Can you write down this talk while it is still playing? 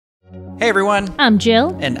Hey everyone, I'm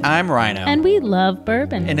Jill. and I'm Ryno. And we love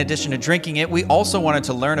bourbon. In addition to drinking it, we also wanted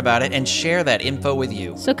to learn about it and share that info with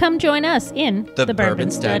you. So come join us in The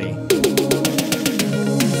Bourbon Study. The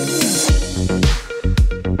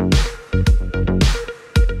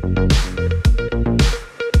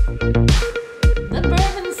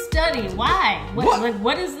Bourbon Study. Why?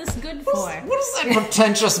 What is this good for? What does that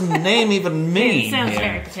pretentious name even mean? It sounds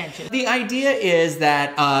very pretentious. The idea is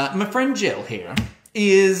that my friend Jill here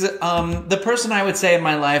is the person I would say in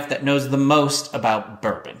my life that knows the most about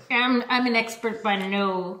bourbon. I'm an expert by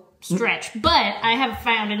no stretch, but I have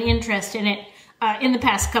found an interest in it in the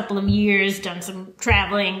past couple of years, done some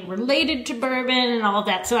traveling related to bourbon and all of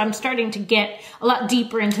that, so I'm starting to get a lot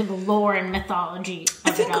deeper into the lore and mythology of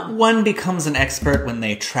I think it all. one becomes an expert when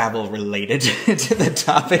they travel related to the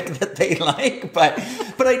topic that they like, but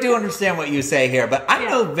I do understand what you say here. But I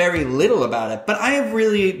know very little about it, but I have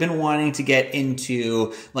really been wanting to get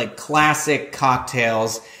into like classic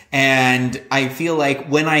cocktails. And I feel like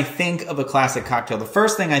when I think of a classic cocktail, the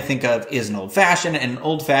first thing I think of is an old-fashioned, and an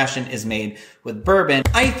old-fashioned is made with bourbon.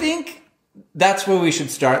 I think that's where we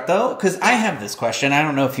should start, though, because I have this question. I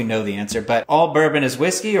don't know if you know the answer, but all bourbon is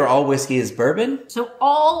whiskey or all whiskey is bourbon? So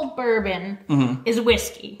all bourbon is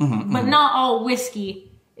whiskey, but not all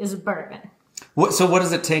whiskey is bourbon. So what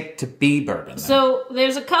does it take to be bourbon, then? So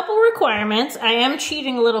there's a couple requirements. I am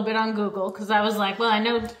cheating a little bit on Google because I was like, well, I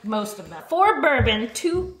know most of them. For bourbon,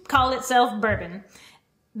 to call itself bourbon,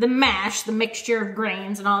 the mash, the mixture of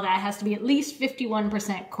grains and all that has to be at least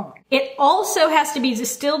 51% corn. It also has to be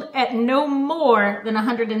distilled at no more than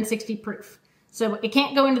 160 proof. So it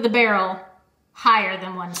can't go into the barrel higher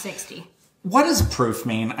than 160. What does proof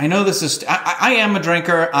mean? I know this is... I am a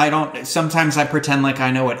drinker. Sometimes I pretend like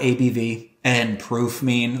I know what ABV and proof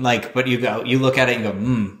mean, but you look at it and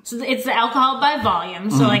go, So it's the alcohol by volume.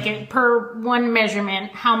 So per one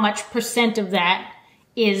measurement, how much percent of that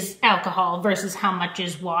is alcohol versus how much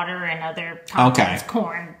is water and other compounds,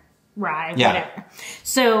 corn, rye, whatever.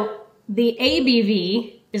 So the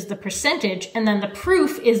ABV is the percentage, and then the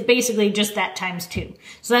proof is basically just that times 2.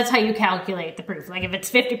 So that's how you calculate the proof. Like if it's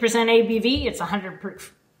 50% ABV, it's 100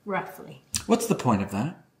 proof, roughly. What's the point of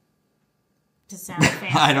that? To sound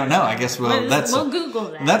fancy. I don't know. I guess we'll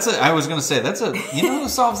Google that. I was going to say, who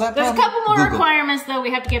solves that There's problem? a couple more Google. requirements, though, we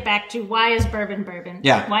have to get back to. Why is bourbon bourbon?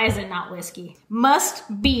 Yeah. Why is it not whiskey?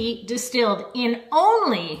 Must be distilled in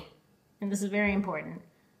only, and this is very important,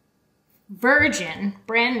 virgin,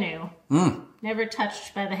 brand new, never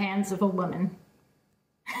touched by the hands of a woman.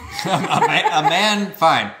 a man,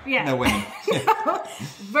 fine. Yeah. No women.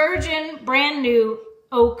 Virgin, brand new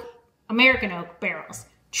oak, American oak barrels.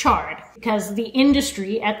 Charred, because the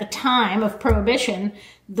industry at the time of Prohibition,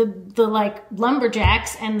 the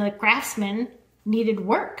lumberjacks and the craftsmen needed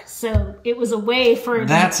work. So it was a way for...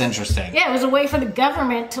 That's interesting. Yeah, it was a way for the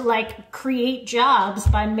government to create jobs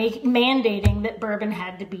by mandating that bourbon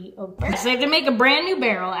had to be oak barrels. So they had to make a brand new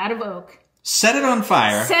barrel out of oak. Set it on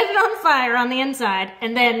fire. Set it on fire on the inside,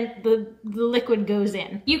 and then the liquid goes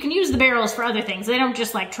in. You can use the barrels for other things. They don't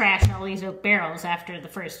just trash all these oak barrels after the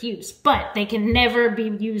first use, but they can never be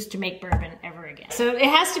used to make bourbon ever again. So it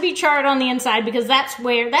has to be charred on the inside because that's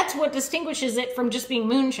what distinguishes it from just being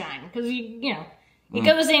moonshine. Because it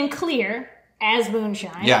goes in clear as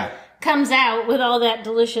moonshine. Yeah. Comes out with all that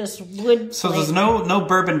delicious wood. So there's no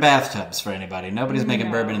bourbon bathtubs for anybody. Nobody's making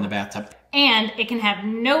bourbon in the bathtub. And it can have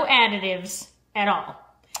no additives at all.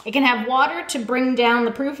 It can have water to bring down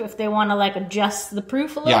the proof if they want to adjust the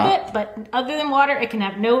proof a little bit. But other than water, it can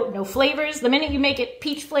have no flavors. The minute you make it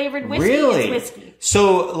peach flavored whiskey, it's whiskey.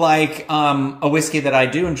 So a whiskey that I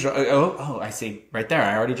do enjoy. Oh, I see right there.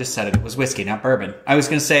 I already just said it. It was whiskey, not bourbon. I was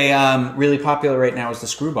going to say really popular right now is the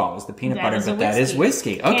Screwball, is the peanut butter, but that is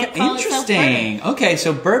whiskey. Okay, interesting. Okay,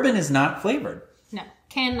 so bourbon is not flavored. No,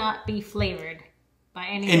 cannot be flavored. By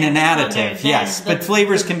any in an additive, yes. But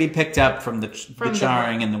flavors can be picked up from the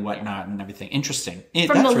charring and the whatnot and everything. Interesting.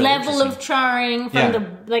 From the level of charring, from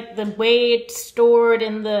the way it's stored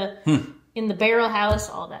in the barrel house,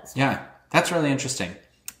 all that stuff. Yeah, that's really interesting.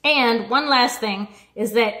 And one last thing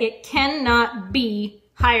is that it cannot be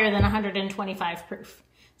higher than 125 proof.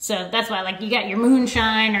 So that's why, you got your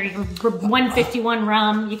moonshine or your 151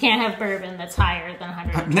 rum. You can't have bourbon that's higher than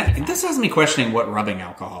 125. This has me questioning what rubbing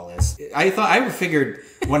alcohol is. I figured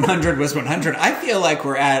 100 was 100. I feel like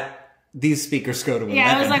we're at these speakers go to 11.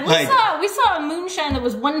 Yeah, I was like, we saw a moonshine that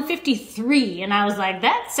was 153, and I was like,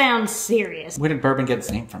 that sounds serious. Where did bourbon get its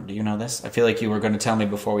name from? Do you know this? I feel like you were going to tell me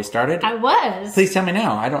before we started. I was. Please tell me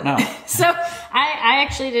now. I don't know. So I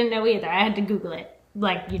actually didn't know either. I had to Google it.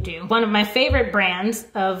 Like you do. One of my favorite brands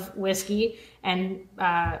of whiskey and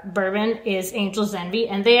bourbon is Angel's Envy.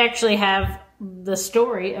 And they actually have the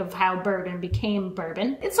story of how bourbon became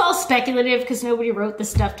bourbon. It's all speculative because nobody wrote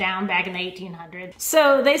this stuff down back in the 1800s.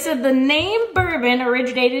 So they said the name bourbon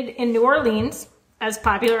originated in New Orleans as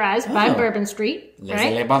popularized by Bourbon Street.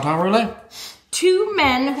 Right? 2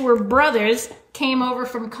 men who were brothers came over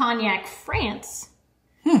from Cognac, France.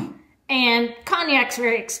 And Cognac's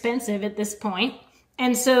very expensive at this point.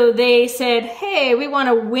 And so they said, hey, we want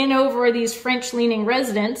to win over these French-leaning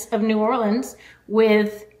residents of New Orleans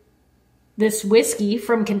with this whiskey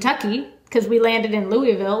from Kentucky, because we landed in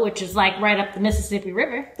Louisville, which is like right up the Mississippi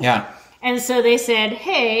River. Yeah. And so they said,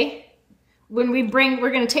 hey, when we're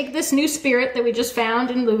going to take this new spirit that we just found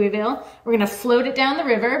in Louisville, we're going to float it down the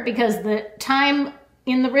river, because the time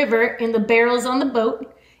in the river, in the barrels on the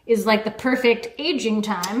boat, is like the perfect aging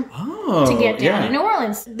time to get down to New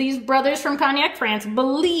Orleans. These brothers from Cognac, France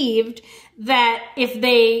believed that if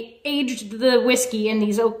they aged the whiskey in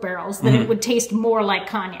these oak barrels, that it would taste more like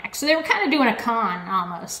cognac. So they were kind of doing a con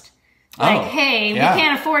almost. Like, hey, we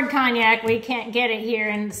can't afford cognac. We can't get it here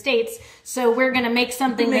in the States. So we're going to make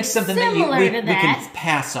something that's similar to that. We can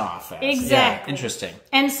pass off as. Exactly. Yeah, interesting.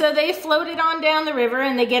 And so they floated on down the river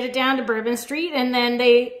and they get it down to Bourbon Street, and then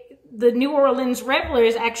the New Orleans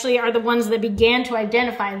revelers actually are the ones that began to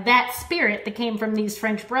identify that spirit that came from these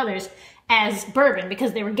French brothers as bourbon,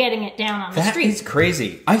 because they were getting it down on the street. That is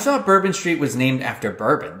crazy. I thought Bourbon Street was named after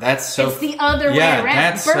bourbon. That's so... It's the other way around.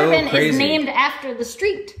 That's bourbon so crazy. is named after the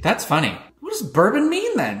street. That's funny. What does bourbon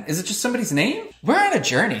mean then? Is it just somebody's name? We're on a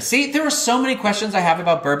journey. See, there are so many questions I have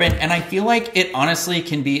about bourbon, and I feel like it honestly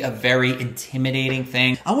can be a very intimidating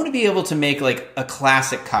thing. I want to be able to make like a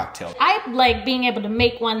classic cocktail. I like being able to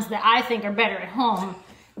make ones that I think are better at home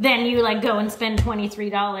than you like go and spend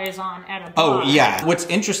 $23 on at a bar. Oh, yeah. What's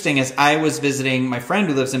interesting is I was visiting my friend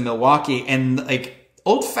who lives in Milwaukee, and like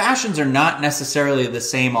old fashions are not necessarily the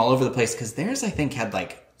same all over the place, because theirs I think had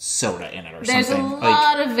like soda in it or There's something. There's a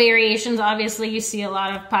lot of variations. Obviously, you see a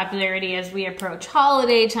lot of popularity as we approach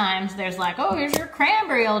holiday times. There's like, oh, here's your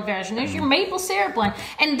cranberry old fashioned, there's your maple syrup one.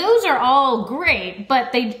 And those are all great,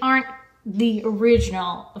 but they aren't the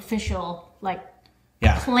original, official, like,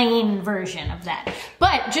 plain version of that.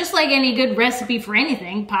 But just like any good recipe for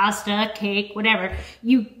anything, pasta, cake, whatever,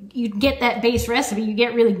 you get that base recipe, you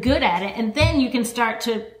get really good at it, and then you can start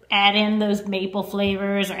to add in those maple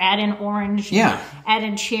flavors, or add in orange, add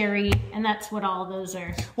in cherry, and that's what all those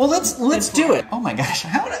are. Well, let's do it. Oh my gosh,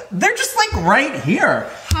 they're just like right here.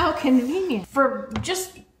 How convenient. For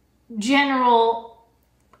just general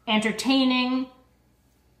entertaining,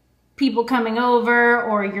 people coming over,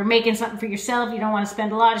 or you're making something for yourself, you don't want to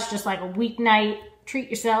spend a lot, it's just like a weeknight, treat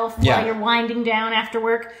yourself while you're winding down after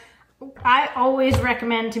work. I always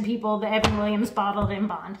recommend to people the Evan Williams Bottled in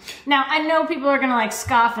Bond. Now, I know people are going to like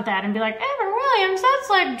scoff at that and be like, Evan Williams, that's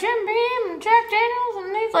like Jim Beam and Jack Daniels,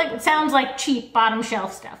 and these like, it sounds like cheap bottom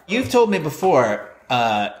shelf stuff. You've told me before,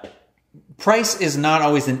 price is not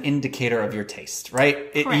always an indicator of your taste, right?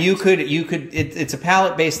 It's a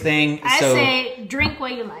palate-based thing. I say drink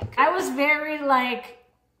what you like. I was very like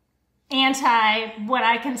anti what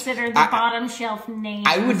I consider the bottom shelf name.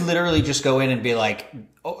 I would literally just go in and be like,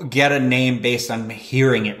 get a name based on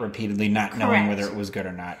hearing it repeatedly, not knowing whether it was good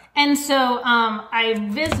or not. And so I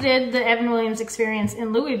visited the Evan Williams Experience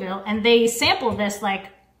in Louisville, and they sample this like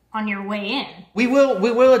on your way in. We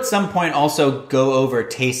will at some point also go over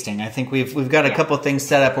tasting. I think we've got a couple things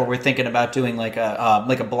set up where we're thinking about doing like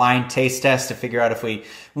a blind taste test to figure out if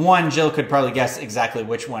Jill could probably guess exactly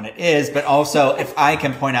which one it is, but also if I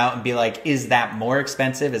can point out and be like, is that more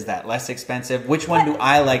expensive? Is that less expensive? Which one do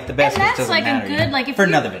I like the best? And that's like matter, a good, like if for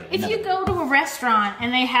another video. If you go to a restaurant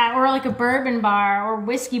and they have, or like a bourbon bar or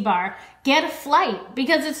whiskey bar, get a flight,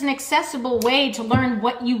 because it's an accessible way to learn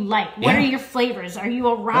what you like. What are your flavors? Are you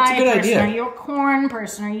a rye person? Idea. Are you a corn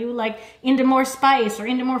person? Are you like into more spice or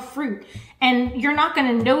into more fruit? And you're not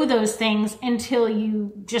going to know those things until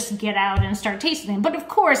you just get out and start tasting them. But of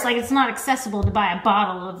course, like, it's not accessible to buy a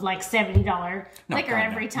bottle of like $70 liquor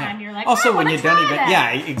every time you're like, also when you don't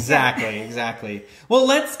even exactly. Well,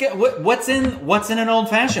 let's get what's in an old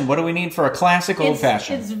fashioned. What do we need for a classic old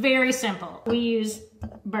fashioned? It's very simple. We use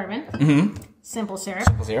bourbon, simple syrup,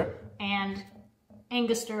 and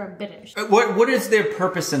Angostura bitters. What is their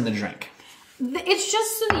purpose in the drink? It's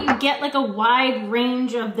just so that you get like a wide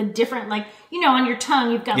range of the different, like, you know, on your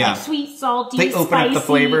tongue you've got like sweet, salty, they open spicy, up the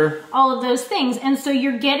flavor, all of those things, and so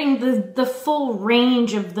you're getting the full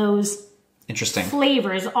range of those Interesting.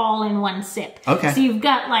 flavors all in one sip. Okay. So you've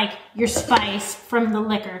got like your spice from the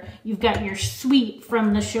liquor, you've got your sweet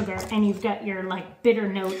from the sugar, and you've got your like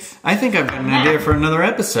bitter notes. I think I've got an idea for another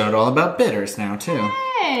episode all about bitters now too.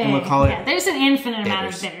 Hey. And we'll call it. Yeah, there's an infinite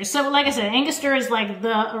amount of bitters. So like I said, Angostura is like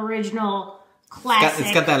the original classic.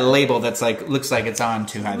 It's got that label that's like, looks like it's on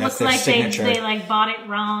too high. That's their signature. They like bought it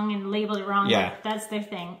wrong and labeled it wrong. Yeah. But that's their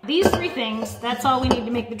thing. These three things, that's all we need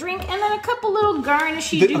to make the drink. And then a couple little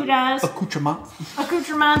garnishy doodads.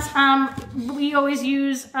 Accoutrements. We always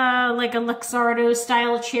use like a Luxardo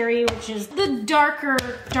style cherry, which is the dark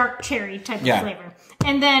cherry type of flavor.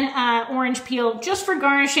 And then orange peel, just for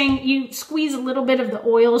garnishing. You squeeze a little bit of the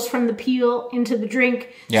oils from the peel into the drink,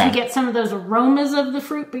 so you get some of those aromas of the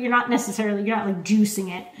fruit, but you're not like juicing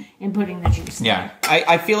it and putting the juice in. Yeah,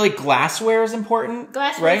 I feel like glassware is important.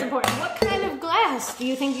 Glassware is important. What kind of glass do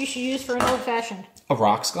you think you should use for an old-fashioned? A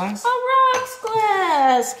rocks glass? A rocks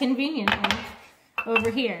glass, conveniently, over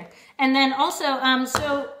here. And then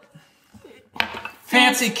also,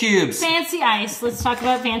 Fancy cubes. Fancy ice. Let's talk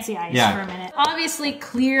about fancy ice for a minute. Obviously,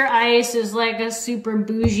 clear ice is like a super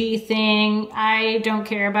bougie thing. I don't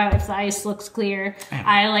care about if the ice looks clear.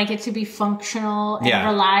 I like it to be functional and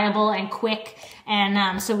reliable and quick.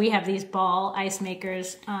 And so we have these ball ice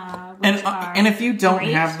makers. And if you don't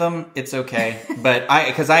have them, it's okay. But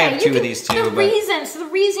because I have two of these too. The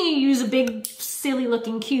reason you use a big silly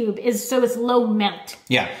looking cube is so it's low melt.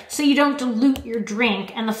 Yeah. So you don't dilute your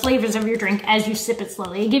drink and the flavors of your drink as you sip it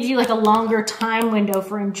slowly. It gives you like a longer time window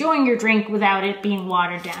for enjoying your drink without it being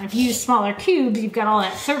watered down. If you use smaller cubes, you've got all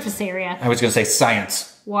that surface area. I was going to say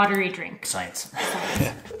science. Watery drink. Science.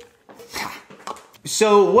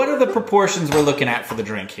 So what are the proportions we're looking at for the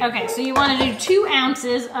drink here? Okay, so you want to do 2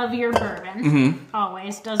 ounces of your bourbon.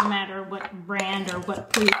 Always. Doesn't matter what brand or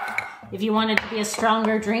what proof. If you want it to be a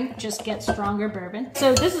stronger drink, just get stronger bourbon.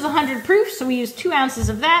 So this is 100 proof, so we use 2 ounces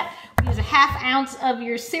of that. We use a ½ ounce of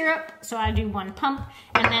your syrup, so I do 1 pump.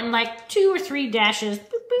 And then like 2 or 3 dashes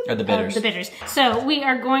of the bitters. Of the bitters. So we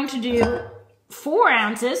are going to do 4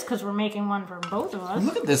 ounces, because we're making one for both of us.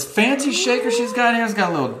 Look at this fancy shaker she's got here. It's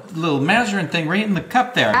got a little measuring thing right in the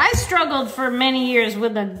cup there. I struggled for many years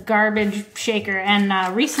with a garbage shaker,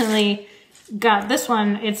 and recently got this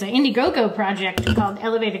one. It's an Indiegogo project called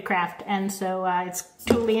Elevated Craft, and so it's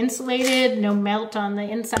totally insulated, no melt on the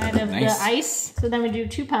inside of the ice. So then we do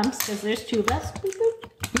 2 pumps, because there's 2 of us. Boop, boop,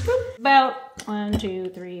 boop, boop. About 1,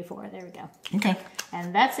 2, 3, 4. There we go. Okay.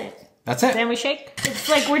 And that's it. That's it. Then we shake. It's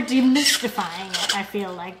like we're demystifying it, I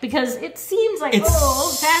feel like. Because it seems like,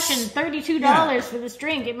 old-fashioned, $32 for this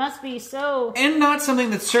drink. It must be so... And not something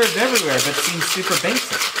that's served everywhere, but seems super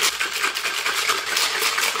basic.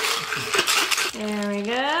 There we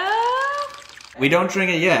go. We don't drink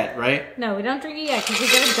it yet, right? No, we don't drink it yet, because we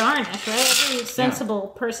get a garnish, right? Every sensible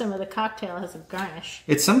person with a cocktail has a garnish.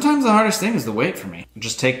 It's sometimes the hardest thing is the wait for me.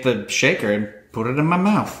 Just take the shaker and put it in my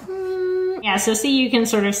mouth. Yeah, so see, you can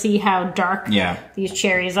sort of see how dark these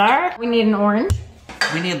cherries are. We need an orange.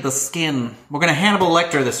 We need the skin. We're going to Hannibal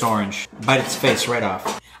Lecter this orange. Bite its face right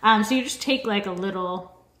off. So you just take like a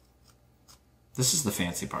little... This is the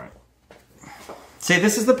fancy part. See,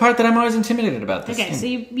 this is the part that I'm always intimidated about. Okay, so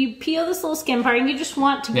you peel this little skin part, and you just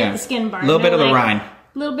want to get the skin part. A little bit of the rind.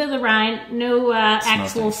 A little bit of the rind. No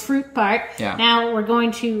actual fruit part. Yeah. Now we're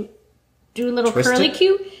going to do a little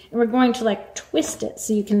curlicue, and we're going to like twist it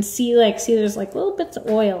so you can see there's like little bits of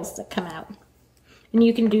oils that come out, and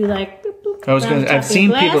you can do like boop, boop, I've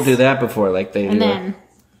seen people do that before, like they do then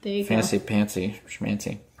there you fancy go. pantsy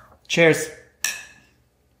schmancy. Cheers.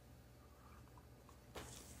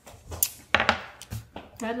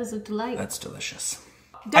 That is a delight. That's delicious.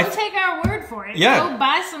 Don't take our word for it. Yeah. Go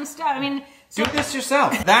buy some stuff. I mean, do this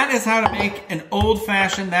yourself. That is how to make an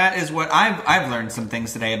old-fashioned. That is what I've learned some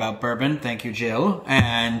things today about bourbon. Thank you, Jill.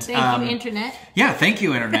 And thank you, Internet. Yeah, thank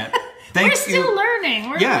you, Internet. We're still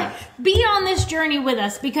learning. Be on this journey with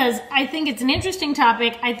us, because I think it's an interesting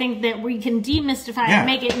topic. I think that we can demystify and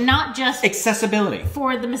make it not just accessibility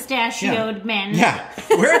for the mustachioed men. Yeah,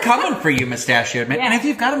 we're coming for you, mustachioed men. And if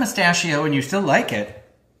you've got a mustachio and you still like it,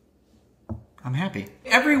 I'm happy.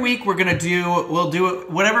 Every week we'll do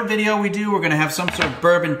whatever video we do, we're gonna have some sort of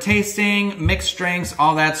bourbon tasting, mixed drinks,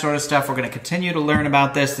 all that sort of stuff. We're gonna continue to learn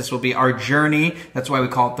about this. This will be our journey. That's why we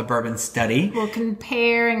call it the Bourbon Study. We'll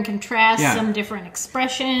compare and contrast some different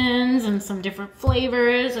expressions and some different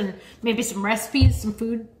flavors and maybe some recipes, some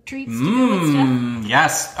food treats to go with stuff.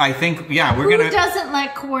 Yes, I think, we're Who gonna... doesn't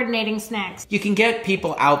like coordinating snacks? You can get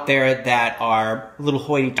people out there that are a little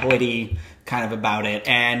hoity-toity kind of about it,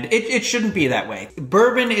 and it shouldn't be that way.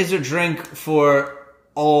 Bourbon is a drink for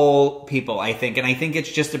all people, I think. And I think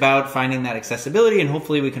it's just about finding that accessibility, and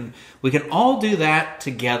hopefully we can all do that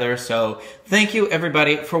together. So thank you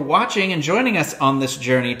everybody for watching and joining us on this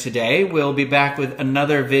journey today. We'll be back with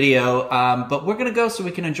another video, but we're gonna go so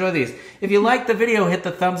we can enjoy these. If you like the video, hit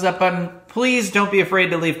the thumbs up button. Please don't be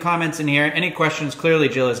afraid to leave comments in here. Any questions, clearly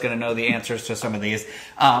Jill is gonna know the answers to some of these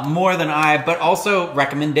more than I, but also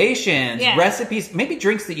recommendations, recipes, maybe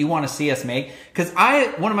drinks that you wanna see us make. Because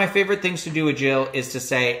one of my favorite things to do with Jill is to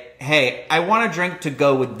say, hey, I want a drink to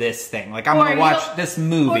go with this thing. Like, I'm going to watch this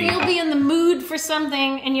movie. Or you'll be in the mood for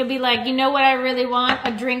something, and you'll be like, you know what I really want?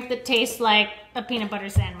 A drink that tastes like a peanut butter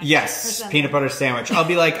sandwich. Yes, peanut butter sandwich. I'll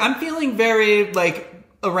be like, I'm feeling very, like,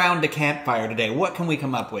 around a campfire today. What can we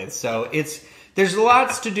come up with? So there's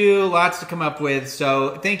lots to do, lots to come up with.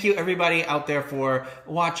 So thank you, everybody out there, for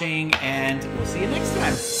watching, and we'll see you next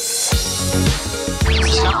time.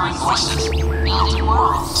 Discovering voices, building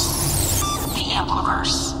worlds. The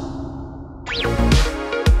Ampliverse.